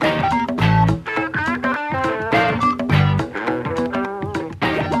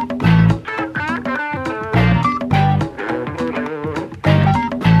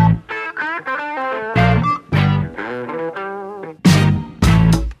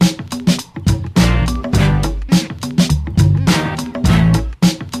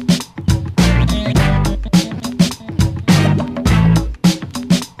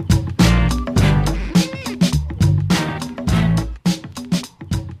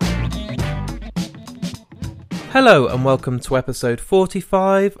Hello and welcome to episode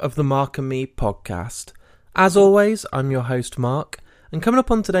 45 of the Mark and Me podcast. As always, I'm your host Mark, and coming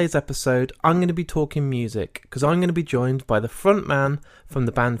up on today's episode, I'm going to be talking music because I'm going to be joined by the front man from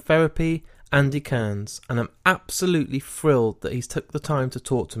the band Therapy, Andy Cairns, and I'm absolutely thrilled that he's took the time to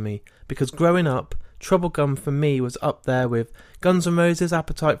talk to me because growing up, Trouble Gum for me was up there with Guns N' Roses'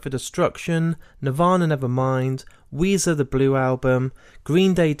 Appetite for Destruction, Nirvana Nevermind, Weezer The Blue Album,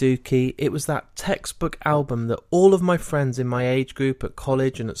 Green Day Dookie. It was that textbook album that all of my friends in my age group at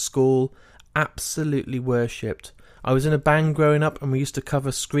college and at school absolutely worshipped. I was in a band growing up and we used to cover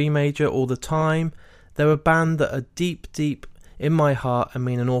Screamager all the time. They're a band that are deep in my heart and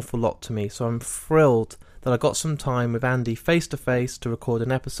mean an awful lot to me, so I'm thrilled that I got some time with Andy face to face to record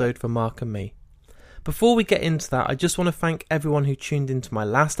an episode for Mark and Me. Before we get into that, I just want to thank everyone who tuned into my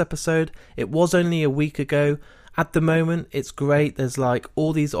last episode. It was only a week ago. At the moment, it's great. There's like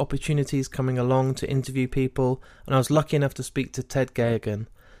all these opportunities coming along to interview people, and I was lucky enough to speak to Ted Geoghegan.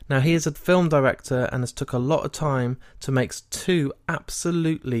 Now, he is a film director and has took a lot of time to make two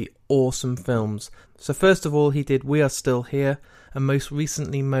absolutely awesome films. So first of all, he did We Are Still Here, and most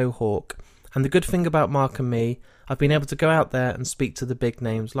recently Mohawk. And the good thing about Mark and Me, I've been able to go out there and speak to the big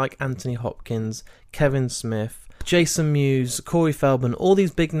names like Anthony Hopkins, Kevin Smith, Jason Mewes, Corey Feldman, all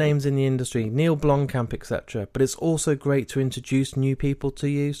these big names in the industry, Neil Blomkamp, etc. But it's also great to introduce new people to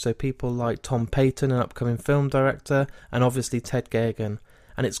you, so people like Tom Payton, an upcoming film director, and obviously Ted Geoghegan.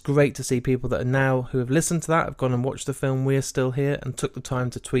 And it's great to see people that are now, who have listened to that, have gone and watched the film We're Still Here and took the time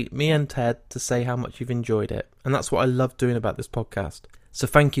to tweet me and Ted to say how much you've enjoyed it. And that's what I love doing about this podcast. So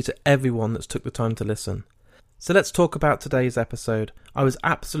thank you to everyone that's took the time to listen. So let's talk about today's episode. I was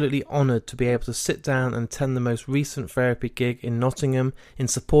absolutely honoured to be able to sit down and attend the most recent Therapy gig in Nottingham in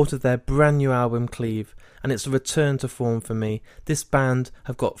support of their brand new album Cleave, and it's a return to form for me. This band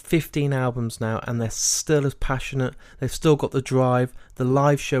have got 15 albums now and they're still as passionate, they've still got the drive, the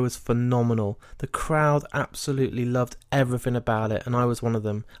live show is phenomenal, the crowd absolutely loved everything about it and I was one of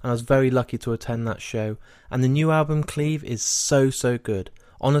them, and I was very lucky to attend that show. And the new album Cleave is so good.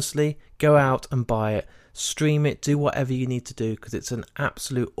 Honestly, go out and buy it. Stream it, do whatever you need to do because it's an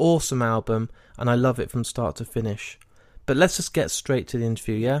absolute awesome album and I love it from start to finish. But let's just get straight to the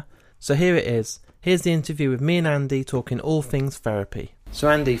interview, yeah? So here it is. Here's the interview with me and Andy talking all things therapy. So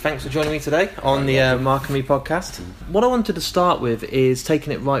Andy, thanks for joining me today on the Mark and Me podcast. What I wanted to start with is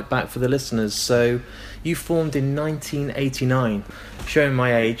taking it right back for the listeners. So you formed in 1989. Showing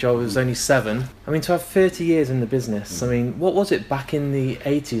my age, I was only 7. I mean, to have 30 years in the business, I mean, what was it back in the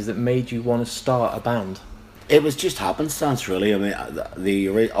 80s that made you want to start a band? It was just happenstance, really. I mean,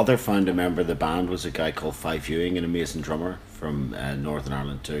 the other founding member of the band was a guy called Fife Ewing, an amazing drummer from Northern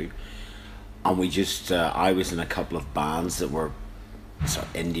Ireland too. And we just, I was in a couple of bands that were sort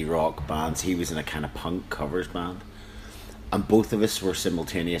of indie rock bands. He was in a kind of punk covers band. And both of us were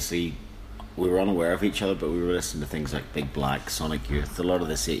simultaneously, we were unaware of each other, but we were listening to things like Big Black, Sonic Youth, a lot of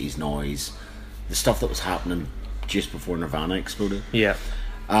this 80s noise, the stuff that was happening just before Nirvana exploded. Yeah.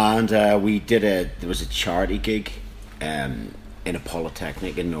 And there was a charity gig in a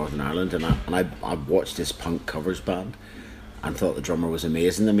polytechnic in Northern Ireland, and I watched this punk covers band and thought the drummer was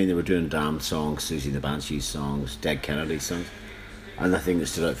amazing. I mean, they were doing Damned songs, Susie and the Banshees songs, Dead Kennedy songs, and the thing that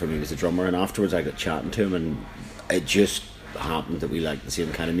stood out for me was the drummer. And afterwards I got chatting to him and it just happened that we liked the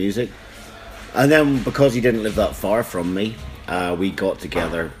same kind of music. And then because he didn't live that far from me, we got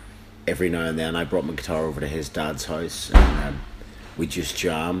together every now and then. I brought my guitar over to his dad's house and we just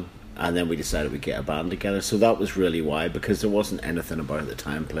jam, and then we decided we'd get a band together. So that was really why, because there wasn't anything about at the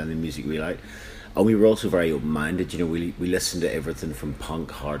time playing the music we liked. And we were also very open-minded. You know, we listened to everything from punk,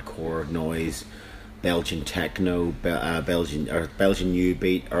 hardcore, noise, Belgian techno, Belgian new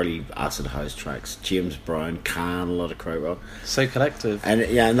beat, early acid house tracks, James Brown, Can, a lot of krautrock. So collective. And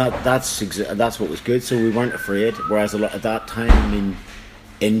yeah, and that's what was good. So we weren't afraid. Whereas a lot at that time, I mean,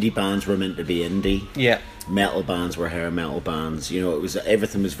 indie bands were meant to be indie. Yeah. Metal bands were hair metal bands. You know,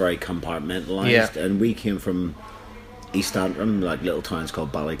 everything was very compartmentalized. Yeah. And we came from East Antrim, like little towns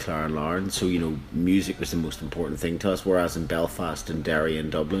called Ballyclare and Larne. So, you know, music was the most important thing to us. Whereas in Belfast and Derry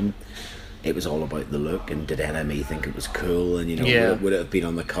and Dublin, it was all about the look, and did NME think it was cool, and, you know, would it have been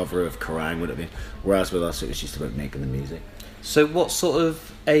on the cover of Kerrang, would it have been? Whereas with us, it was just about making the music. So what sort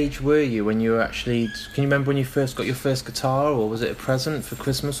of age were you when you were actually, can you remember when you first got your first guitar, or was it a present for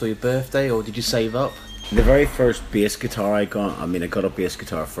Christmas or your birthday, or did you save up? The very first bass guitar I got a bass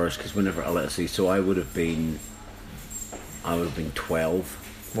guitar first, because so I would have been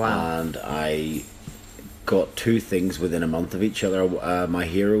 12. Wow. And I got two things within a month of each other. My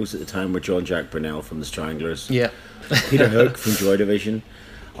heroes at the time were John Jack Burnell from the Stranglers. Yeah. Peter Hook from Joy Division.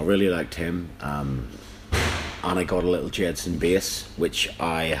 I really liked him. and I got a little Jedson bass, which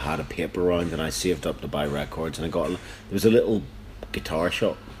I had a paper round and I saved up to buy records. And there was a little guitar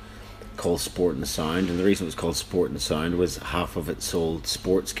shop called Sport and Sound, and the reason it was called Sport and Sound was half of it sold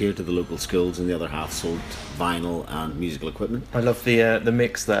sports gear to the local schools, and the other half sold vinyl and musical equipment. I love the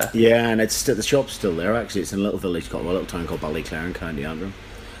mix there. Yeah, and the shop's still there actually. It's in a little village called a little town called Ballyclare in County Antrim,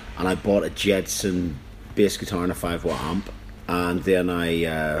 and I bought a Jedson bass guitar and a 5-watt amp. And then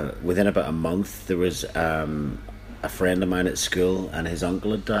within about a month, there was a friend of mine at school, and his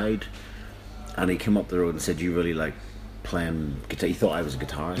uncle had died, and he came up the road and said, "You really like playing guitar?" He thought I was a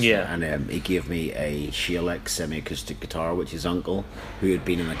guitarist, yeah. And he gave me a Shealex semi-acoustic guitar, which his uncle, who had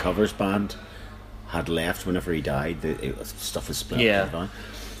been in a covers band, had left whenever he died. Stuff was split. Yeah.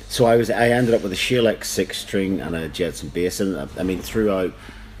 So I ended up with a Shealex 6-string and a Jedson bass, and I mean throughout.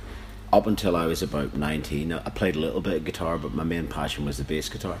 Up until I was about 19, I played a little bit of guitar, but my main passion was the bass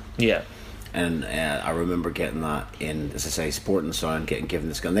guitar. Yeah. And I remember getting that in, as I say, Sport and Sound, getting given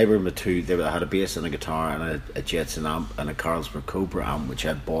this gun. They were my two. I had a bass and a guitar and a Jedson amp and a Carlsberg Cobra amp, which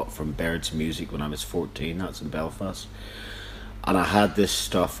I'd bought from Baird's Music when I was 14. That's in Belfast. And I had this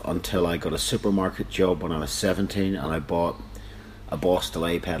stuff until I got a supermarket job when I was 17, and I bought a Boss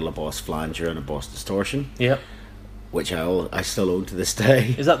delay pedal, a Boss flanger, and a Boss distortion. Yeah. Which I still own to this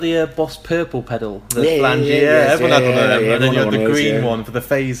day. Is that the Boss purple pedal? The yeah, flanger? Yeah, everyone had one of them. Yeah, and then you had the green one for the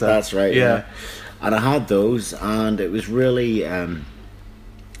phaser. That's right. Yeah. And I had those, and it was really,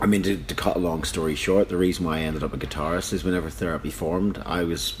 I mean, to cut a long story short, the reason why I ended up a guitarist is whenever Therapy formed,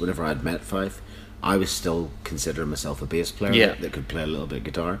 whenever I'd met Fife, I was still considering myself a bass player that could play a little bit of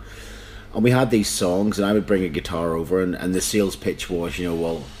guitar. And we had these songs, and I would bring a guitar over, and the sales pitch was,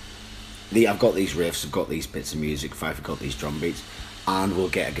 I've got these riffs, I've got these bits of music, Fife have got these drum beats, and we'll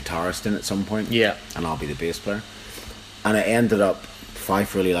get a guitarist in at some point, and I'll be the bass player. And it ended up,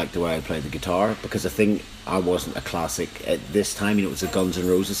 Fife really liked the way I played the guitar, because I think I wasn't a classic at this time. It was a Guns N'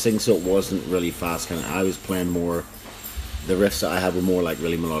 Roses thing, so it wasn't really fast. I was playing more, the riffs that I had were more like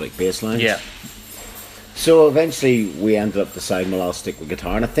really melodic bass lines. Yeah. So eventually we ended up deciding, well, I'll stick with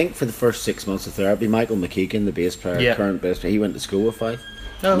guitar. And I think for the first 6 months of Therapy, Michael McKeegan, the bass player, current bass player, he went to school with Fife.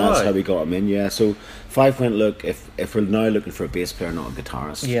 Oh, and that's right. how we got him in, yeah. So Fife went, look, if we're now looking for a bass player, not a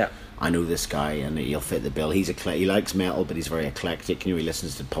guitarist, I know this guy and he'll fit the bill. He likes metal, but he's very eclectic. He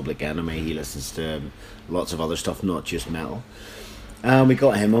listens to Public Enemy, he listens to lots of other stuff, not just metal. We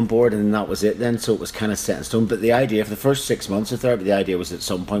got him on board, and that was it then. So it was kind of set in stone. But the idea for the first 6 months of Therapy, the idea was at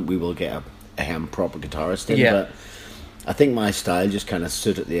some point we will get a proper guitarist in. Yeah. But I think my style just kind of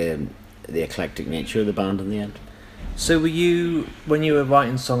suited the eclectic nature of the band in the end. So were you, when you were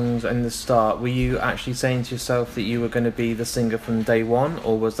writing songs in the start, were you actually saying to yourself that you were going to be the singer from day one,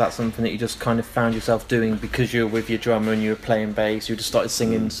 or was that something that you just kind of found yourself doing because you were with your drummer and you were playing bass, you just started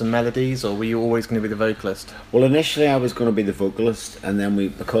singing some melodies, or were you always going to be the vocalist? Well, initially I was going to be the vocalist, and then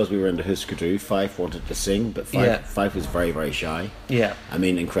because we were into Husker Du, Fife wanted to sing, but Fife was very, very shy. Yeah. I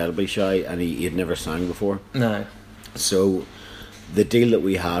mean, incredibly shy, and he had never sang before. No. So the deal that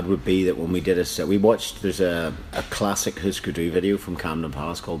we had would be that when we did a set, there's a classic Husker Du video from Camden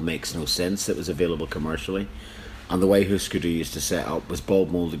Palace called Makes No Sense that was available commercially. And the way Husker Du used to set up was Bob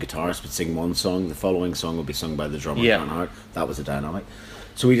Mould, the guitarist, would sing one song, the following song would be sung by the drummer, Grant Hart. That was a dynamic.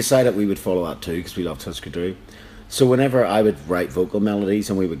 So we decided we would follow that too, because we loved Husker Du. So whenever I would write vocal melodies,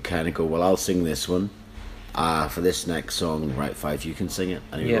 and we would kind of go, well, I'll sing this one. For this next song, right, Fife, you can sing it.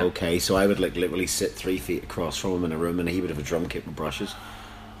 And he'd go, okay. So I would literally sit 3 feet across from him in a room, and he would have a drum kit with brushes,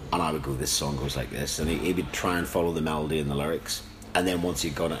 and I would go, this song goes like this, and he would try and follow the melody and the lyrics, and then once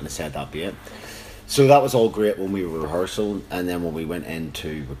he'd got it in his head, that'd be it. So that was all great when we were rehearsal, and then when we went in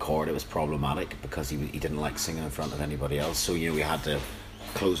to record, it was problematic because he didn't like singing in front of anybody else. So we had to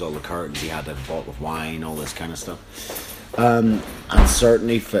close all the curtains, he had to have a bottle of wine, all this kind of stuff. And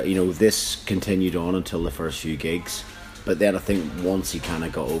certainly, this continued on until the first few gigs. But then I think once he kind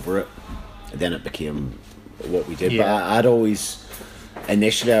of got over it, then it became what we did. Yeah. But I'd always,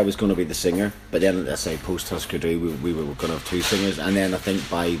 initially I was going to be the singer, but then, let's say, post Husker Du, we were going to have two singers. And then I think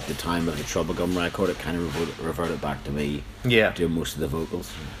by the time of the Trouble Gum record, it kind of reverted back to me doing most of the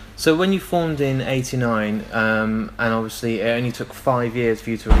vocals. So when you formed in '89, and obviously it only took 5 years for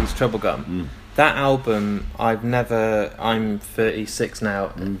you to release Trouble Gum, that album, I'm 36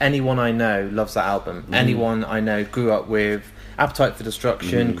 now, anyone I know loves that album. Anyone I know grew up with Appetite for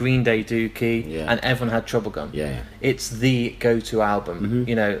Destruction, Green Day Dookie, and everyone had Trouble Gum. It's the go-to album.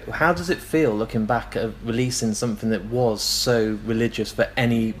 How does it feel looking back at releasing something that was so religious for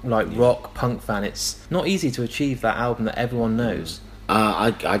any rock, punk fan? It's not easy to achieve that album that everyone knows.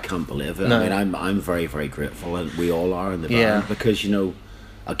 I can't believe it. No. I mean, I'm very, very grateful, and we all are in the band, because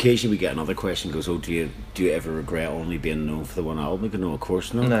occasionally we get another question goes, oh, do you ever regret only being known for the one album? We go, no, of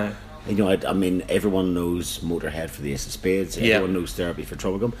course not. No. You know, I mean, everyone knows Motorhead for the Ace of Spades. Everyone knows Therapy for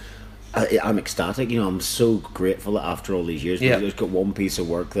Troublegum. I'm ecstatic. You know, I'm so grateful that after all these years, there's got one piece of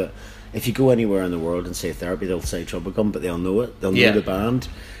work that if you go anywhere in the world and say Therapy, they'll say Troublegum, but they'll know it. They'll know the band,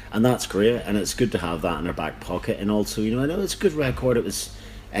 and that's great. And it's good to have that in our back pocket. And also, you know, I know it's a good record. It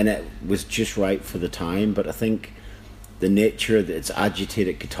was just right for the time. But I think the nature that it's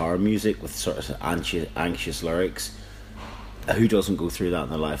agitated guitar music with sort of anxious lyrics. Who doesn't go through that in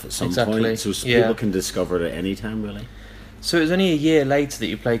their life at some point? So people can discover it at any time, really. So it was only a year later that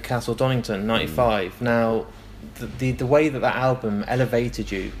you played Castle Donington, 95. Now, the way that album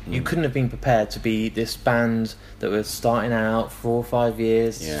elevated you, you couldn't have been prepared to be this band that was starting out 4 or 5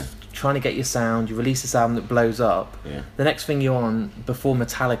 years, trying to get your sound. You release this album that blows up. Yeah. The next thing you're on before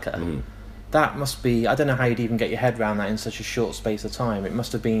Metallica. That must be... I don't know how you'd even get your head around that in such a short space of time. It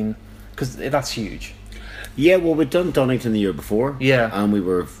must have been... Because that's huge. Yeah, well, we'd done Donington the year before. Yeah. And we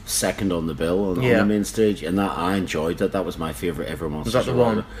were second on the bill on the main stage, and that I enjoyed that. That was my favourite ever Monsters. Was that the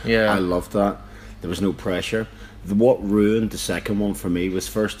one? Yeah. I loved that. There was no pressure. What ruined the second one for me was,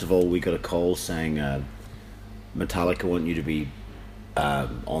 first of all, we got a call saying Metallica want you to be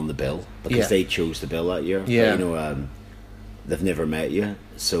on the bill because they chose the bill that year. Yeah. But, you know, they've never met you,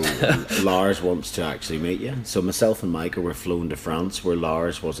 so Lars wants to actually meet you. So myself and Michael were flown to France, where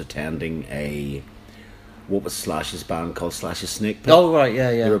Lars was attending what was Slash's band called? Slash's Snake Pit. Oh, right,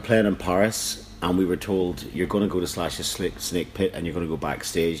 yeah. They were playing in Paris, and we were told, you're going to go to Slash's Snake Pit, and you're going to go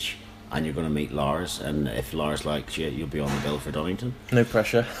backstage, and you're going to meet Lars, and if Lars likes you, you'll be on the bill for Donington. No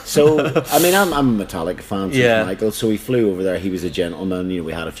pressure. So, I mean, I'm a Metallica fan, so Michael, so we flew over there. He was a gentleman, you know,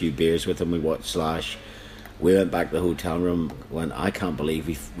 we had a few beers with him, we watched Slash. We went back to the hotel room, went, I can't believe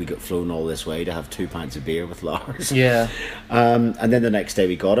we got flown all this way to have 2 pints of beer with Lars. Yeah. And then the next day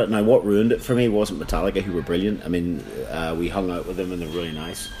we got it. Now, what ruined it for me wasn't Metallica, who were brilliant. I mean, we hung out with them and they're really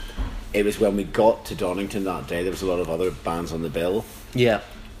nice. It was when we got to Donington that day, there was a lot of other bands on the bill. Yeah.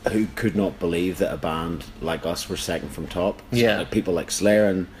 Who could not believe that a band like us were second from top. Yeah. Like people like Slayer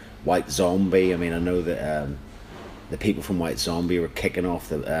and White Zombie. I mean, I know that... the people from White Zombie were kicking off.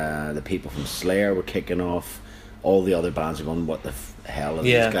 The people from Slayer were kicking off. All the other bands are going, what the hell are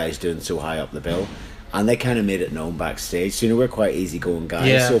these guys doing so high up the bill? And they kind of made it known backstage. So, you know, we're quite easygoing guys.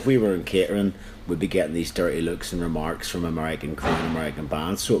 Yeah. So if we were in catering, we'd be getting these dirty looks and remarks from American crew and American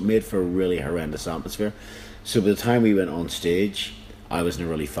bands. So it made for a really horrendous atmosphere. So by the time we went on stage, I was in a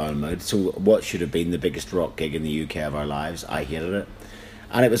really foul mood. So what should have been the biggest rock gig in the UK of our lives, I hated it.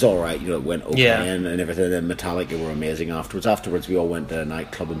 And it was all right, you know, it went okay and everything. And Metallica were amazing afterwards. Afterwards, we all went to a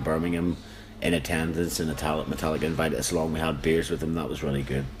nightclub in Birmingham in attendance, and Metallica invited us along. We had beers with them. That was really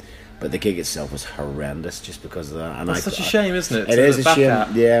good. But the gig itself was horrendous just because of that. And That's such a shame, isn't it? It is a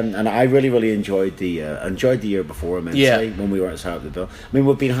shame, yeah. And I really enjoyed the year before immensely when we were as high up the bill. I mean,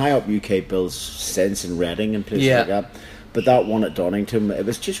 we've been high up UK bills since in Reading and places like that. But that one at Donington, it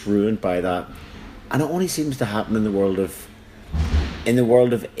was just ruined by that. And it only seems to happen in the world of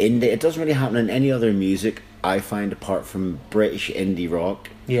indie. It doesn't really happen in any other music, I find, apart from British indie rock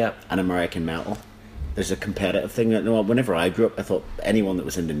and American metal. There's a competitive thing. Whenever I grew up, I thought anyone that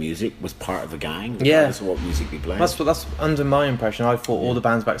was into music was part of a gang, regardless of what music we played. That's under my impression. I thought all the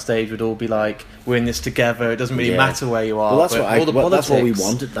bands backstage would all be like, we're in this together, it doesn't really matter where you are. Well, that's what we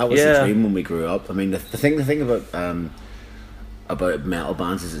wanted. That was the dream when we grew up. I mean, the thing about metal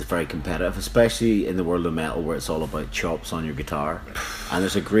bands is it's very competitive, especially in the world of metal where it's all about chops on your guitar, and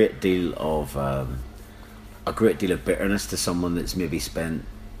there's a great deal of bitterness to someone that's maybe spent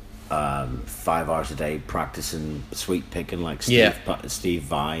 5 hours a day practicing sweep picking like Steve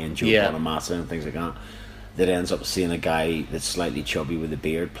Vai and Joe Bonamassa and things like that ends up seeing a guy that's slightly chubby with a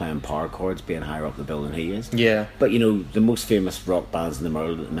beard playing power chords being higher up the bill than he is. But you know, the most famous rock bands in the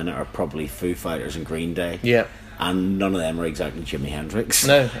world at the minute are probably Foo Fighters and Green Day. And none of them are exactly Jimi Hendrix.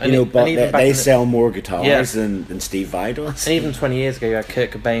 No, but they sell more guitars than Steve Vai does. And even 20 years ago, you had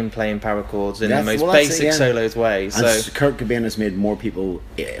Kurt Cobain playing power chords in the most basic solos way. So and Kurt Cobain has made more people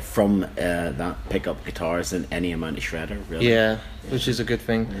from that pick up guitars than any amount of shredder, really. Yeah, which is a good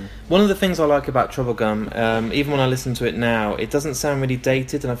thing. One of the things I like about Troublegum, even when I listen to it now, it doesn't sound really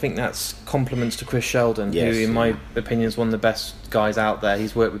dated, and I think that's compliments to Chris Sheldon, who, in my opinion, is one of the best guys out there.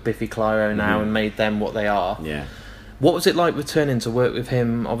 He's worked with Biffy Clyro now and made them what they are. Yeah. What was it like returning to work with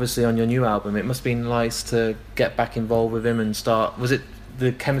him, obviously, on your new album? It must have been nice to get back involved with him and start... Was it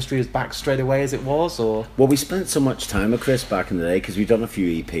the chemistry was back straight away as it was, or...? Well, we spent so much time with Chris back in the day, because we'd done a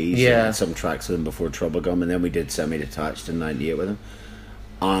few EPs and some tracks with him before Troublegum, and then we did Semi-Detached in 98 with him.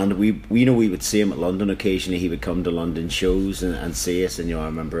 And we would see him at London occasionally. He would come to London shows and see us. And I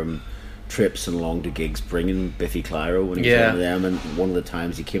remember him trips along to gigs bringing Biffy Clyro when he was one of them. And one of the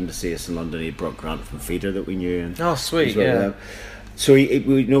times he came to see us in London, he brought Grant from Feeder that we knew. And oh, sweet, yeah. So we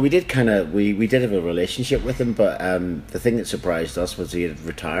did we did have a relationship with him, but the thing that surprised us was he had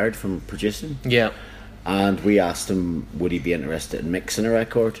retired from producing. Yeah. And we asked him would he be interested in mixing a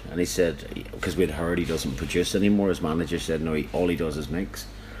record, and he said, because we'd heard he doesn't produce anymore. His manager said no, all he does is mix.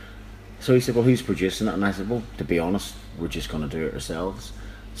 So he said, well, who's producing it? And I said, well, to be honest, we're just going to do it ourselves.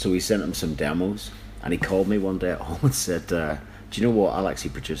 So we sent him some demos, and he called me one day at home and said, do you know what, I'll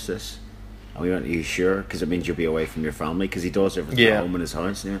actually produce this. And we went, are you sure? Because it means you'll be away from your family, because he does everything at home in his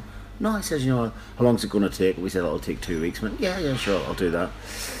house. And no, he says, how long's it going to take? We said, it'll take 2 weeks. I went, yeah, sure, I'll do that.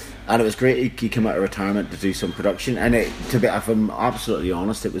 And it was great. He came out of retirement to do some production, and if I'm absolutely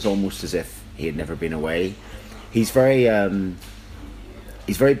honest, it was almost as if he had never been away. He's very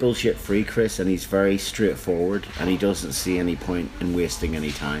bullshit free, Chris, and he's very straightforward, and he doesn't see any point in wasting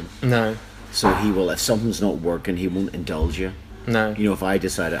any time. No. So he will, if something's not working, he won't indulge you. No. If I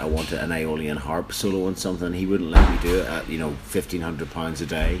decided I wanted an Aeolian harp solo on something, he wouldn't let me do it at £1,500 a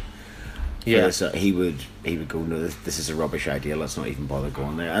day. Yeah, he would go, no, this is a rubbish idea, let's not even bother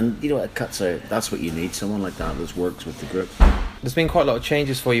going there. And it cuts out. That's what you need, someone like that works with the group. There's been quite a lot of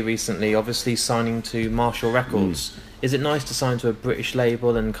changes for you recently, obviously signing to Marshall Records. Is it nice to sign to a British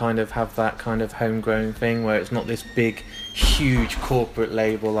label and kind of have that kind of homegrown thing where it's not this big huge corporate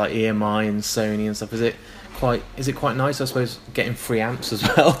label like EMI and Sony and stuff? Is it quite nice, I suppose, getting free amps as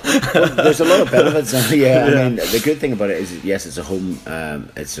well? Well, there's a lot of benefits. I mean, the good thing about it is, yes, it's a home,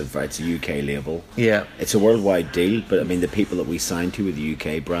 it's a UK label. Yeah, it's a worldwide deal. But I mean, the people that we signed to with the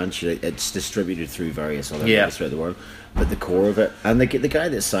UK branch, it's distributed through various other labels throughout the world. But the core of it, and the guy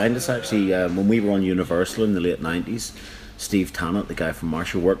that signed us actually, when we were on Universal in the late '90s, Steve Tannant, the guy from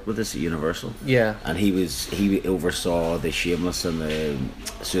Marshall, worked with us at Universal. Yeah, and he oversaw the Shameless and the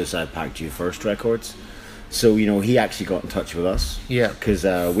Suicide Pact You First records. So he actually got in touch with us. Yeah, because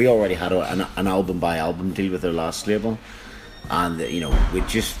we already had an album by album deal with their last label, and we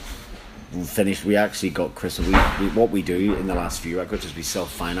just finished. We actually got Chris. What we do in the last few records is we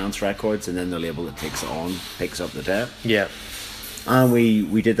self-finance records, and then the label that takes it on picks up the debt. Yeah, and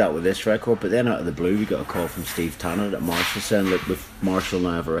we did that with this record. But then out of the blue, we got a call from Steve Tannant at Marshall saying, "Look, with Marshall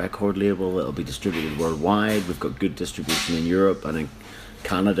now have a record label that'll be distributed worldwide. We've got good distribution in Europe and in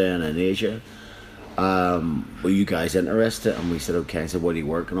Canada and in Asia. Were you guys interested?" And we said, okay. I said, what are you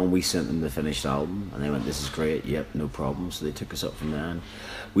working on? We sent them the finished album, and they went, this is great, yep, no problem. So they took us up from there, and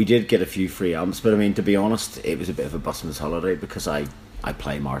we did get a few free amps. But I mean, to be honest, it was a bit of a busman's holiday, because I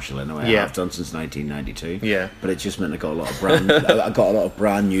play Marshall anyway. I've done since 1992. Yeah, but it just meant I got a lot of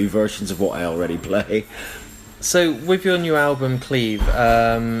brand new versions of what I already play. So with your new album Cleave,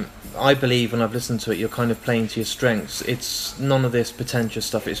 I believe when I've listened to it, you're kind of playing to your strengths. It's none of this pretentious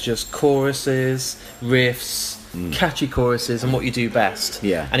stuff. It's just choruses, riffs, catchy choruses, and what you do best.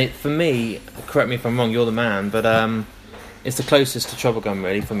 Yeah. And for me, correct me if I'm wrong, you're the man, but it's the closest to Troublegum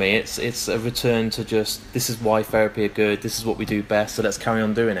really for me. It's a return to just, this is why Therapy are good, this is what we do best, so let's carry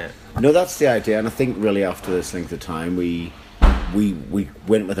on doing it. No, that's the idea, and I think really after this length of time, we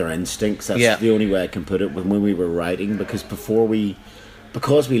went with our instincts. That's the only way I can put it. When we were writing,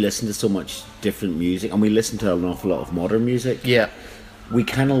 because we listened to so much different music, and we listened to an awful lot of modern music. Yeah, we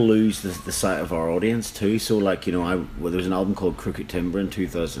kind of lose the sight of our audience too. So, like there was an album called Crooked Timber in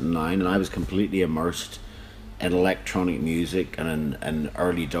 2009, and I was completely immersed in electronic music and in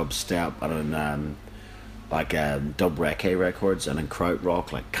early dubstep and in dub reggae records and in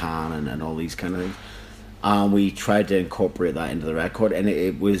krautrock like Can and all these kind of things. And we tried to incorporate that into the record, and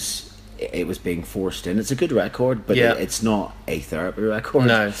it was being forced in. It's a good record, but it's not a Therapy record.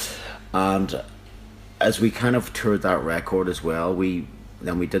 No. And as we kind of toured that record as well, we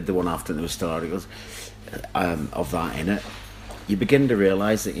did the one after, and there was still articles of that in it. You begin to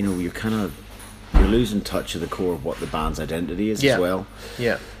realise that you're losing touch of the core of what the band's identity is as well.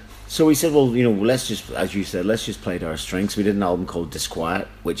 Yeah. So we said, well, let's just, as you said, let's just play to our strengths. We did an album called Disquiet,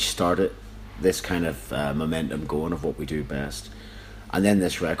 which started this kind of momentum going of what we do best. And then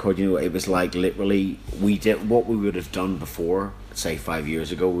this record, it was like literally we did what we would have done before, say 5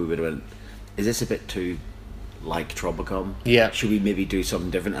 years ago. We would have went, is this a bit too like Troublegum? Yeah. Should we maybe do something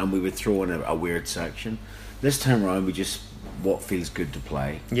different? And we would throw in a weird section. This time around, we just, what feels good to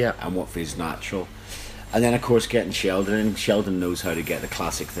play. Yeah. And what feels natural. And then, of course, getting Sheldon in. Sheldon knows how to get the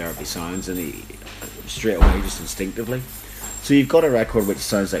classic Therapy sounds, and he straight away, just instinctively. So you've got a record which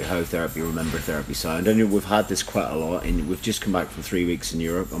sounds like how Therapy remember Therapy sound, and we've had this quite a lot, and we've just come back from 3 weeks in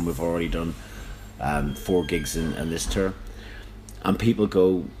Europe, and we've already done 4 gigs in this tour. And people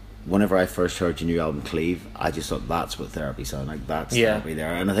go, whenever I first heard your new album, Cleave, I just thought that's what therapy sounded like. That's therapy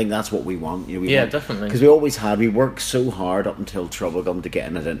there. And I think that's what we want. You know, Definitely. Because we worked so hard up until Troublegum to get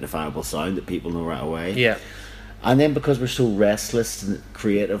an identifiable sound that people know right away. Yeah. And then because we're so restless and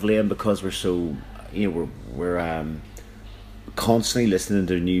creatively, and because we're so, we're constantly listening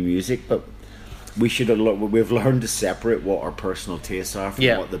to new music, but we've learned to separate what our personal tastes are from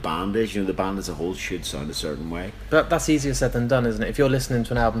what the band is. The band as a whole should sound a certain way. But that's easier said than done, isn't it? If you're listening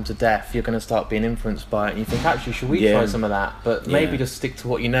to an album to death, you're going to start being influenced by it, and you think, actually, should we try some of that? But maybe just stick to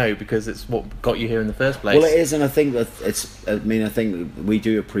what you know, because it's what got you here in the first place. Well, it is, and I think that I think we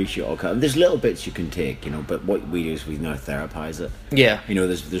do appreciate all kinds. There's little bits you can take, but what we do is we now therapize it. Yeah.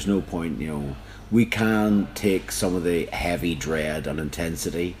 There's no point, we can take some of the heavy dread and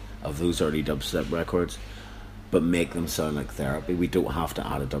intensity of those early dubstep records, but make them sound like therapy. We don't have to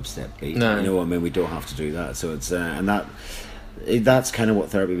add a dubstep beat. No. We don't have to do that. So it's and that's kind of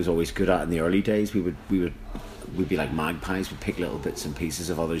what therapy was always good at in the early days. We'd be like magpies. We'd pick little bits and pieces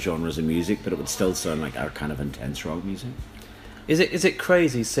of other genres of music, but it would still sound like our kind of intense rock music. Is it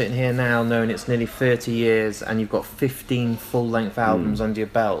crazy sitting here now knowing it's nearly 30 years and you've got 15 full-length albums under your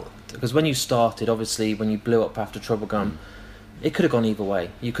belt? Because when you started, obviously, when you blew up after Troublegum, it could have gone either way.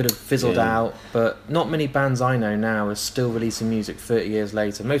 You could have fizzled out, but not many bands I know now are still releasing music 30 years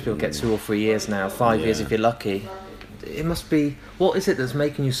later. Most people get 2 or 3 years now, 5 years if you're lucky. It must be... What is it that's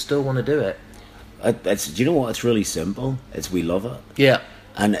making you still want to do it? Do you know what? It's really simple. It's we love it. Yeah.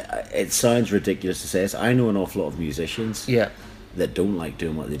 And it sounds ridiculous to say this. I know an awful lot of musicians that don't like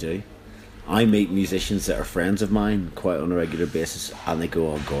doing what they do. I meet musicians that are friends of mine quite on a regular basis, and they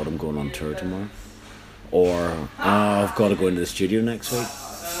go, oh God, I'm going on tour tomorrow. Or, I've got to go into the studio next week.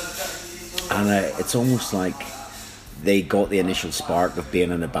 And it's almost like they got the initial spark of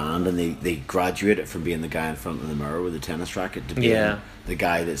being in a band, and they graduated from being the guy in front of the mirror with a tennis racket to being the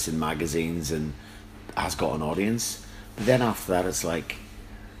guy that's in magazines and has got an audience. But then after that, it's like,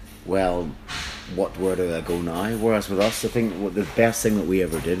 well, where do I go now? Whereas with us, I think the best thing that we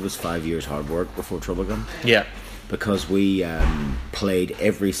ever did was 5 years hard work before Troublegum. Yeah. Because we played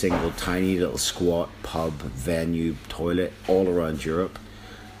every single tiny little squat, pub, venue, toilet all around Europe.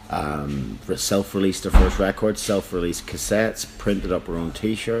 Self-released our first records, self-released cassettes, printed up our own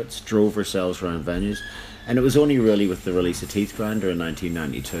t-shirts, drove ourselves around venues. And it was only really with the release of Teeth Grinder in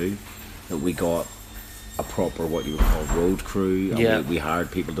 1992 that we got a proper, what you would call, road crew. And we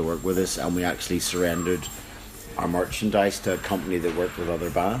hired people to work with us, and we actually surrendered our merchandise to a company that worked with other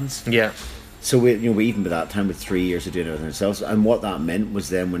bands. Yeah. So we even by that time, with 3 years of doing everything ourselves, and what that meant was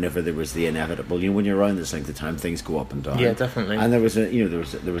then whenever there was the inevitable, when you're around this length of time, things go up and down. Yeah, definitely. And there was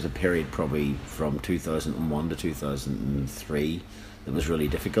a period probably from 2001 to 2003 that was really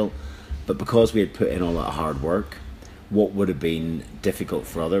difficult, but because we had put in all that hard work, what would have been difficult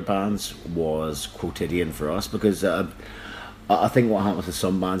for other bands was quotidian for us, because I think what happens with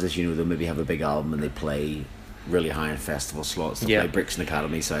some bands is they'll maybe have a big album and they play really high in festival slots. They play Brixton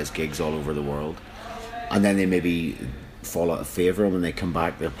Academy size gigs all over the world, and then they maybe fall out of favour, and when they come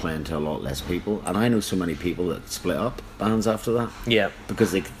back they're playing to a lot less people. And I know so many people that split up bands after that,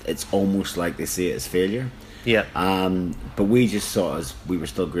 because it's almost like they see it as failure. But we just saw it as we were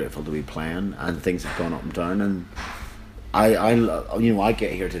still grateful to be playing, and things have gone up and down. And I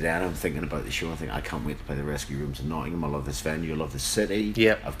get here today and I'm thinking about the show and think, I can't wait to play the Rescue Rooms in Nottingham. I love this venue, I love this city.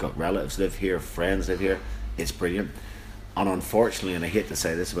 I've got relatives live here, friends live here. It's brilliant. And unfortunately, and I hate to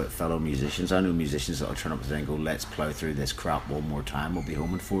say this about fellow musicians, I know musicians that will turn up today and go, let's plough through this crap one more time, we'll be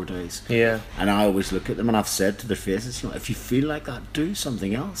home in 4 days. And I always look at them and I've said to their faces, if you feel like that, do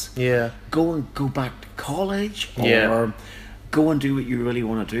something else. Go back to college, or go and do what you really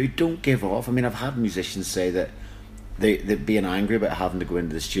want to do. Don't give off. I mean, I've had musicians say that they're being angry about having to go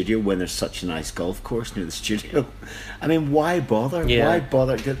into the studio when there's such a nice golf course near the studio. I mean, why bother? Why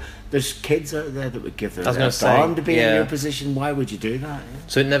bother? There's kids out there that would give their arm to be in your position. Why would you do that?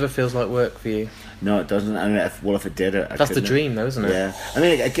 So it never feels like work for you? No, it doesn't. I mean, if it did, that's the dream, though, isn't it? Yeah. I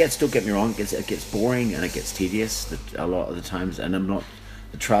mean, it gets. Don't get me wrong. It gets boring and it gets tedious a lot of the times. And I'm not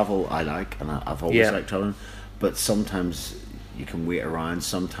the travel I like, and I've always liked traveling. But sometimes you can wait around.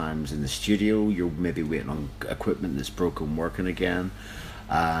 Sometimes in the studio, you're maybe waiting on equipment that's broken working again.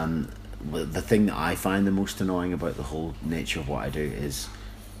 The thing that I find the most annoying about the whole nature of what I do is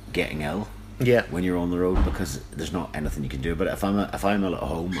getting ill. When you're on the road, because there's not anything you can do. But if I'm ill at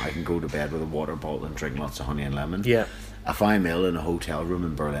home, I can go to bed with a water bottle and drink lots of honey and lemon. If I'm ill in a hotel room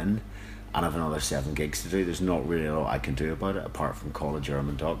in Berlin and I've another 7 gigs to do, there's not really a lot I can do about it apart from call a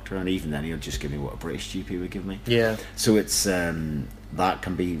German doctor, and even then he'll just give me what a British GP would give me. So it's that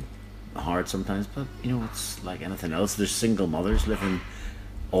can be hard sometimes, but you know, it's like anything else. There's single mothers living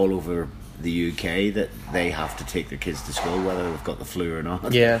all over the UK that they have to take their kids to school whether they've got the flu or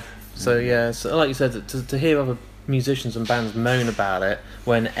not. Yeah. So like you said, to hear other musicians and bands moan about it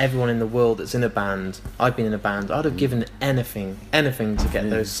when everyone in the world that's in a band, I've been in a band, I'd have given anything to get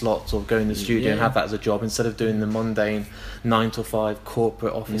those slots or go in the studio and have that as a job instead of doing the mundane 9 to 5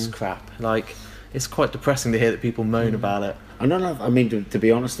 corporate office crap. Like, it's quite depressing to hear that people moan about it. I mean, to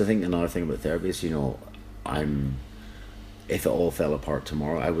be honest, I think another thing about therapy is, you know, if it all fell apart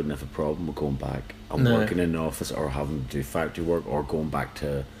tomorrow, I wouldn't have a problem with going back and working in an office or having to do factory work or going back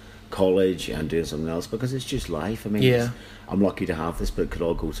to college and doing something else, because it's just life. I mean, I'm lucky to have this, but it could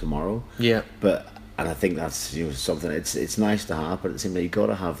all go tomorrow. Yeah. And I think that's, you know, something. It's nice to have, but at the same time, you got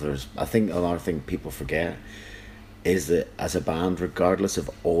to have. I think another thing people forget is that as a band, regardless of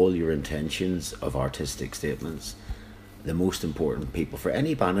all your intentions of artistic statements, the most important people for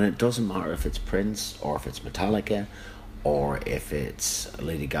any band, and it doesn't matter if it's Prince or if it's Metallica or if it's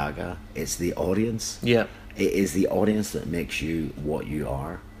Lady Gaga, it's the audience. Yeah. It is the audience that makes you what you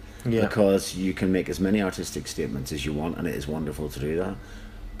are. Yeah. Because you can make as many artistic statements as you want, and it is wonderful to do that.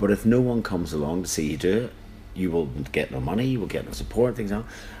 But if no one comes along to see you do it, you will get no money, you will get no support, things like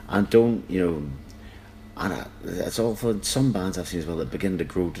that. And don't, you know, and it's all for some bands I've seen as well that begin to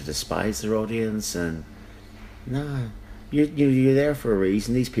grow to despise their audience. And you're there for a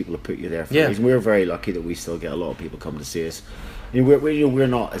reason. These people have put you there for a reason. We're very lucky that we still get a lot of people come to see us. You know, we're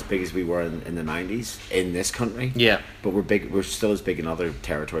not as big as we were in the 90s in this country. Yeah. But we're big. We're still as big in other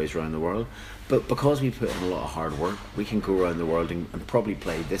territories around the world. But because we put in a lot of hard work, we can go around the world and probably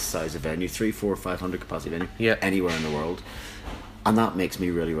play this size of venue, 300, 400, 500 capacity venue, anywhere in the world. And that makes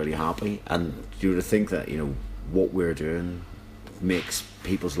me really, really happy. And you to think that, you know, what we're doing makes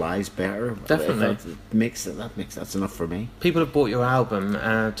people's lives better. Definitely. That's enough for me. People have bought your album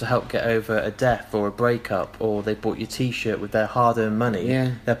to help get over a death or a breakup, or they bought your t-shirt with their hard-earned money,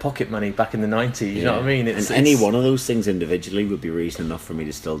 their pocket money back in the 90s, you know what I mean? And any one of those things individually would be reason enough for me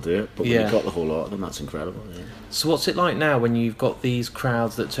to still do it, but when you've got the whole lot of them, that's incredible. So what's it like now when you've got these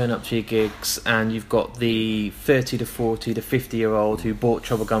crowds that turn up to your gigs, and you've got the 30 to 40 to 50-year-old who bought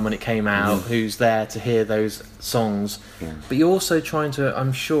Trouble Gun when it came out, who's there to hear those songs, but you're also trying to,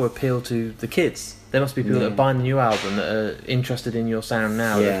 I'm sure, appeal to the kids. There must be people that are buying the new album that are interested in your sound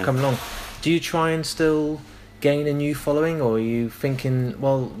now, that have come along. Do you try and still gain a new following, or are you thinking,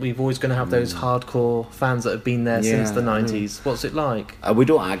 well, we've always going to have those hardcore fans that have been there since the 90s? What's it like? We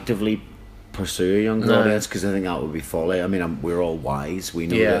don't actively pursue a younger audience, because I think that would be folly. I mean, we're all wise. We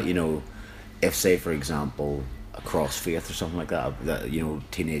know that, you know, if, say, for example, a Crossfaith or something like that, you know,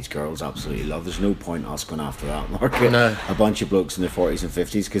 teenage girls absolutely love. There's no point us going after that market. A bunch of blokes in their 40s and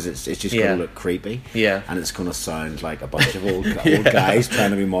 50s, because it's just going to look creepy. Yeah. And it's going to sound like a bunch of old guys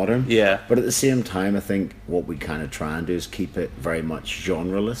trying to be modern. Yeah. But at the same time, I think what we kind of try and do is keep it very much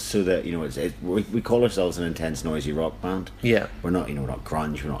genreless, so that, you know, we call ourselves an intense, noisy rock band. Yeah. We're not, you know, we're not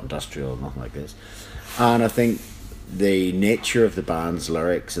grunge, we're not industrial, nothing like this. And I think the nature of the band's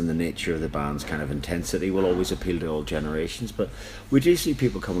lyrics and the nature of the band's kind of intensity will always appeal to all generations. But we do see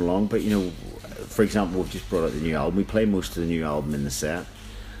people coming along. But, you know, for example, we've just brought out the new album. We play most of the new album in the set.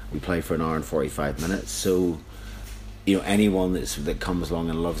 We play for an hour and 45 minutes. So, you know, anyone that comes along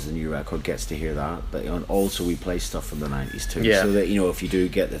and loves the new record gets to hear that. But, you know, and also we play stuff from the 90s too. Yeah. So that, you know, if you do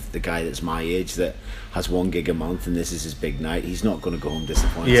get the guy that's my age that has 1 gig a month and this is his big night, he's not going to go home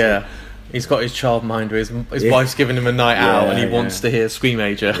disappointed. Yeah. He's got his childminder, his wife's giving him a night out, and he wants to hear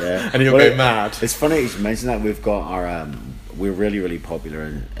Screamager, and he'll go mad. It's funny you should mention that. We've got our we're really, really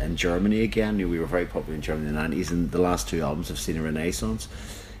popular in Germany again. We were very popular in Germany in the 90s, and the last 2 albums have seen a renaissance.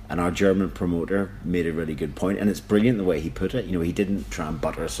 And our German promoter made a really good point, and it's brilliant the way he put it. You know, he didn't try and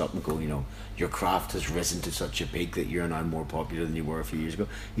butter us up and go, you know, your craft has risen to such a peak that you're now more popular than you were a few years ago.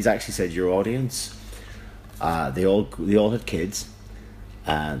 He's actually said your audience, they all had kids.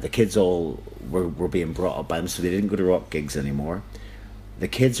 The kids all were being brought up by them, so they didn't go to rock gigs anymore. The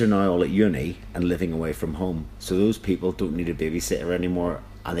kids are now all at uni and living away from home, so those people don't need a babysitter anymore,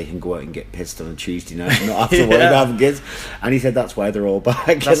 and they can go out and get pissed on a Tuesday night and not have to worry about having kids. And he said that's why they're all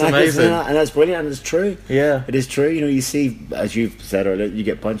back. That's amazing. And that's brilliant, and it's true. Yeah, it is true. You know, you see, as you've said earlier, you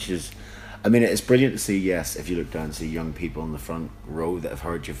get bunches. I mean, it's brilliant to see, yes, if you look down and see young people in the front row that have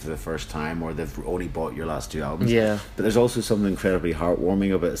heard you for the first time, or they've only bought your last 2 albums. Yeah. But there's also something incredibly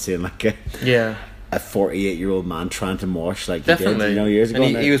heartwarming about seeing like a 48-year-old man trying to mosh like he did, you know, years ago.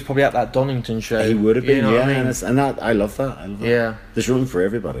 And he was probably at that Donington show. He would have been, you know, and that, I love that. There's room for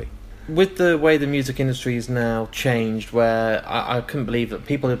everybody. with the way the music industry is now changed, where I couldn't believe that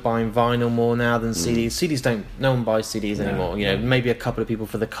people are buying vinyl more now than CDs. No one buys CDs anymore. You know, maybe a couple of people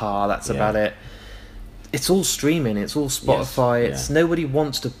for the car. That's about it. It's all streaming. It's all Spotify. Nobody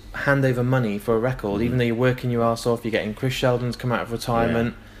wants to hand over money for a record, even though you're working your ass off. You're getting Chris Sheldon's come out of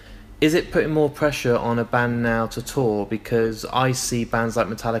retirement. Is it putting more pressure on a band now to tour? Because I see bands like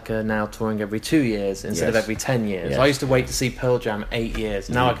Metallica now touring every 2 years instead of every 10 years. I used to wait to see Pearl Jam 8 years.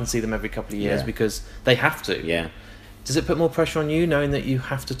 Now I can see them every couple of years because they have to. Does it put more pressure on you knowing that you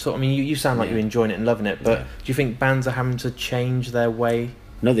have to tour? I mean, you sound like you're enjoying it and loving it, but do you think bands are having to change their way?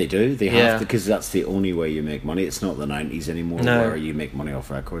 No, they do. They have to, because that's the only way you make money. It's not the 90s anymore where you make money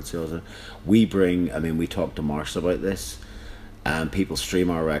off record sales. We talked to Marshall about this. People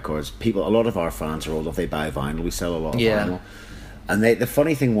stream our records. A lot of our fans are old. If they buy vinyl, we sell a lot of vinyl. And the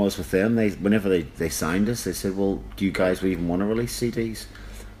funny thing was with them, whenever they signed us, they said, "Well, do you guys even want to release CDs?"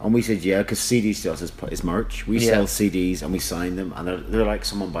 And we said, "Yeah," because CDs to us is merch. We sell CDs and we sign them, and they're like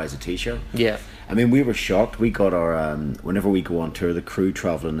someone buys a T-shirt. I mean, we were shocked. We got our whenever we go on tour, the crew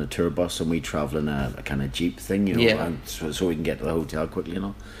travel in a tour bus, and we travel in a kind of Jeep thing, you know, and so we can get to the hotel quickly, you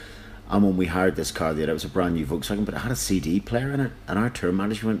know. And when we hired this car the other, it was a brand new Volkswagen, but it had a CD player in it. And our tour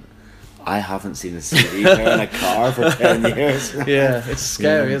manager went, "I haven't seen a CD player in a car for 10 years." It's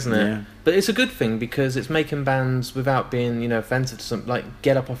scary, isn't it? But it's a good thing because it's making bands, without being, you know, offensive to some, like,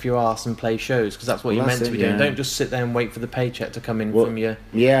 get up off your arse and play shows, because that's what you're meant to be doing. Don't just sit there and wait for the paycheck to come in from you.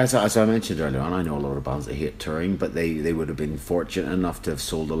 As I mentioned earlier on, I know a lot of bands that hate touring, but they would have been fortunate enough to have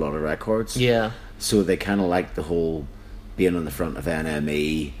sold a lot of records. So they kind of like the whole being on the front of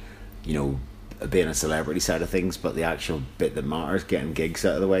NME, you know, being a celebrity side of things, but the actual bit that matters, getting gigs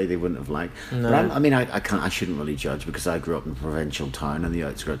out of the way, they wouldn't have liked. But I shouldn't really judge, because I grew up in a provincial town on the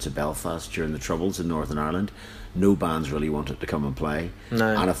outskirts of Belfast during the Troubles in Northern Ireland. No bands really wanted to come and play,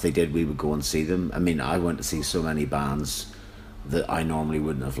 and if they did, we would go and see them. I mean, I went to see so many bands that I normally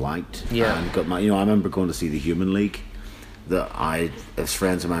wouldn't have liked. And got I remember going to see the Human League. As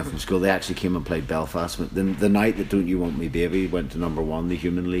friends of mine from school, they actually came and played Belfast. The night that Don't You Want Me Baby went to number one, the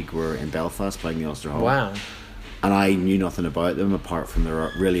Human League were in Belfast playing the Ulster Hall. Wow. And I knew nothing about them apart from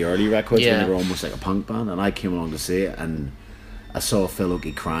their really early records when they were almost like a punk band. And I came along to see it, and I saw Phil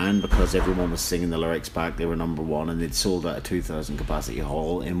Oakey crying because everyone was singing the lyrics back. They were number one, and they'd sold out a 2,000 capacity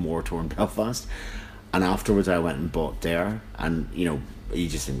hall in war-torn Belfast. And afterwards I went and bought Dare, and, you know, you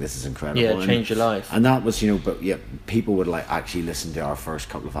just think this is incredible. Yeah, change your life. And that was, you know, but people would like actually listen to our first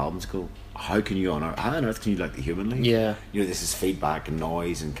couple of albums, go, how on earth can you like the Human League? You know, this is feedback and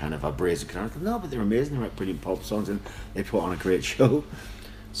noise and kind of a brazen guitar. No, but they're amazing. They write brilliant pop songs, and they put on a great show.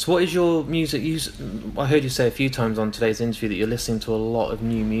 So what is your music? I heard you say a few times on today's interview that you're listening to a lot of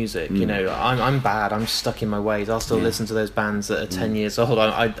new music. You know, I'm bad. I'm stuck in my ways. I'll still listen to those bands that are 10 years old.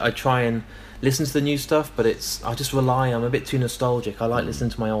 I try and listen to the new stuff, but I just rely. I'm a bit too nostalgic. I like listening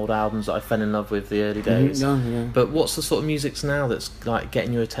to my old albums that I fell in love with the early days. But what's the sort of music now that's like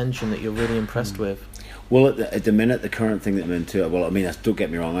getting your attention that you're really impressed with? Well, at the minute, the current thing that I'm into, well, I mean, don't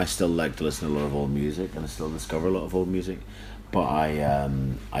get me wrong, I still like to listen to a lot of old music, and I still discover a lot of old music. But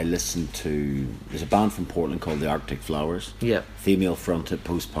I listen to, there's a band from Portland called the Arctic Flowers. Female fronted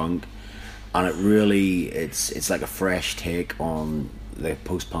post-punk, and it really, it's like a fresh take on the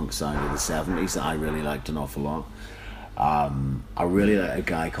post-punk sound of the 70s that I really liked an awful lot. I really like a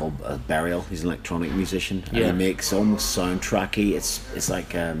guy called Burial. He's an electronic musician, and he makes almost soundtracky. It's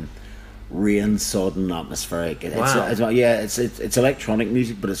like rain sodden atmospheric. It's electronic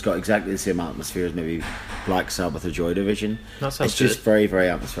music, but it's got exactly the same atmosphere as maybe Black Sabbath or Joy Division. That sounds it's just very, very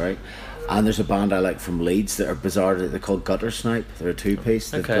atmospheric. And there's a band I like from Leeds that are bizarre. They're called Gutter Snipe. They're a two-piece.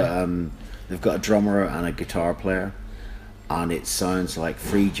 They've got a drummer and a guitar player, and it sounds like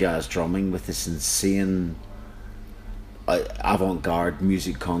free jazz drumming with this insane avant-garde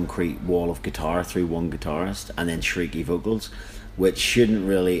music concrete wall of guitar through one guitarist, and then shrieky vocals, which shouldn't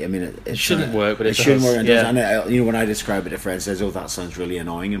really, I mean, it shouldn't work, but it shouldn't work. And you know, when I describe it, a friend says, "Oh, that sounds really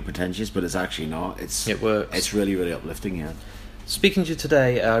annoying and pretentious," but it's actually not. It works. It's really, really uplifting. Yeah. Speaking to you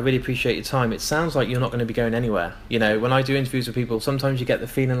today, I really appreciate your time. It sounds like you're not going to be going anywhere. You know, when I do interviews with people, sometimes you get the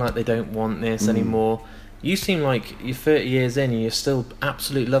feeling like they don't want this anymore. You seem like you're 30 years in and you're still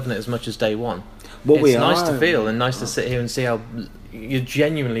absolutely loving it as much as day one. Well, it's nice to feel and nice to sit here and see how you're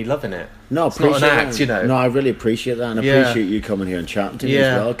genuinely loving it. No, it's not an act, you know. No, I really appreciate that, and I appreciate you coming here and chatting to me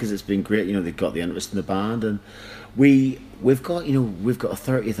as well, because it's been great. You know, they've got the interest in the band, and we've got a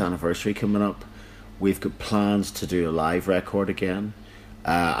 30th anniversary coming up. We've got plans to do a live record again.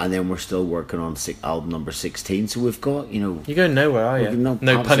 And then we're still working on album number 16. So we've got, You're going nowhere, are you? No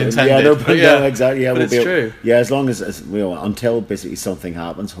pun intended. Yeah, no pun. Yeah, exactly. Yeah, but it's true. Yeah, as long as until basically something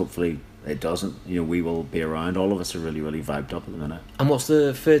happens, hopefully it doesn't. We will be around. All of us are really, really vibed up at the minute. And what's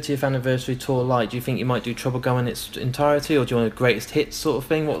the 30th anniversary tour like? Do you think you might do Trouble Gum in its entirety, or do you want a greatest hits sort of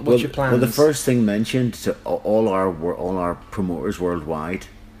thing? What's your plans? Well, the first thing mentioned to all our promoters worldwide,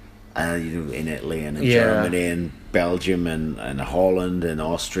 in Italy and in Germany and Belgium and Holland and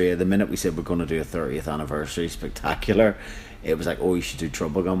Austria. The minute we said we're going to do a 30th anniversary spectacular, it was like, oh, you should do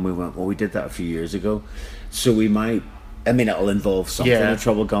Trouble Gum. We went, well, we did that a few years ago, so we might. I mean, it'll involve something of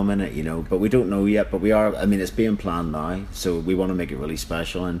Trouble Gum in it, but we don't know yet. But we are. I mean, it's being planned now, so we want to make it really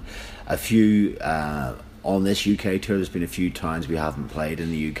special. And a few on this UK tour, there's been a few times we haven't played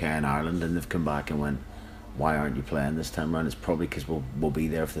in the UK and Ireland, and they've come back and went, why aren't you playing this time around? It's probably because we'll be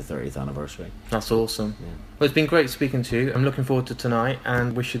there for the 30th anniversary. That's awesome. Yeah. Well, it's been great speaking to you. I'm looking forward to tonight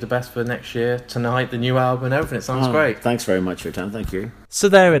and wish you the best for next year. Tonight, the new album and everything. It sounds great. Thanks very much for your time. Thank you. So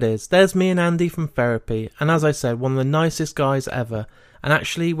there it is. There's me and Andy from Therapy. And as I said, one of the nicest guys ever. And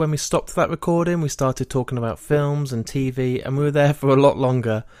actually, when we stopped that recording, we started talking about films and TV, and we were there for a lot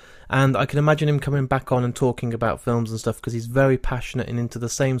longer. And I can imagine him coming back on and talking about films and stuff, because he's very passionate and into the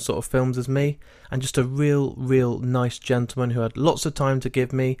same sort of films as me, and just a real nice gentleman who had lots of time to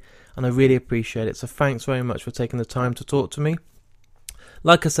give me, and I really appreciate it. So thanks very much for taking the time to talk to me.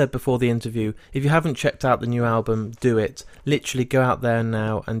 Like I said before the interview, if you haven't checked out the new album, do it. Literally go out there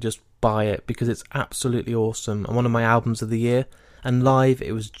now and just buy it, because it's absolutely awesome and one of my albums of the year, and live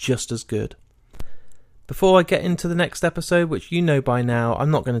it was just as good. Before I get into the next episode, which you know by now,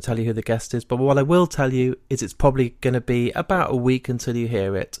 I'm not going to tell you who the guest is, but what I will tell you is it's probably going to be about a week until you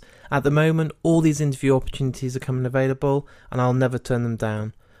hear it. At the moment, all these interview opportunities are coming available, and I'll never turn them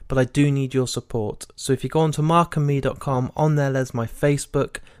down. But I do need your support. So if you go on to markandme.com, on there's my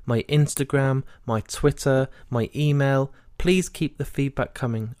Facebook, my Instagram, my Twitter, my email. Please keep the feedback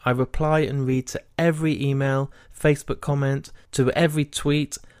coming. I reply and read to every email, Facebook comment, to every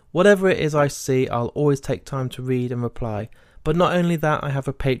tweet. Whatever it is I see, I'll always take time to read and reply. But not only that, I have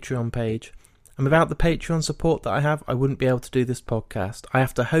a Patreon page. And without the Patreon support that I have, I wouldn't be able to do this podcast. I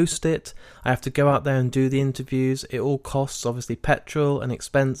have to host it. I have to go out there and do the interviews. It all costs, obviously, petrol and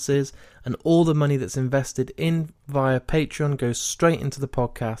expenses. And all the money that's invested in via Patreon goes straight into the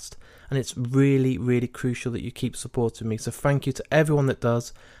podcast. And it's really crucial that you keep supporting me. So thank you to everyone that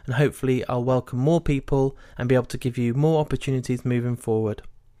does. And hopefully I'll welcome more people and be able to give you more opportunities moving forward.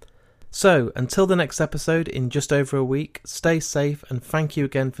 So, until the next episode in just over a week, stay safe, and thank you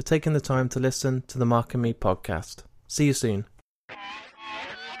again for taking the time to listen to the Mark and Me podcast. See you soon.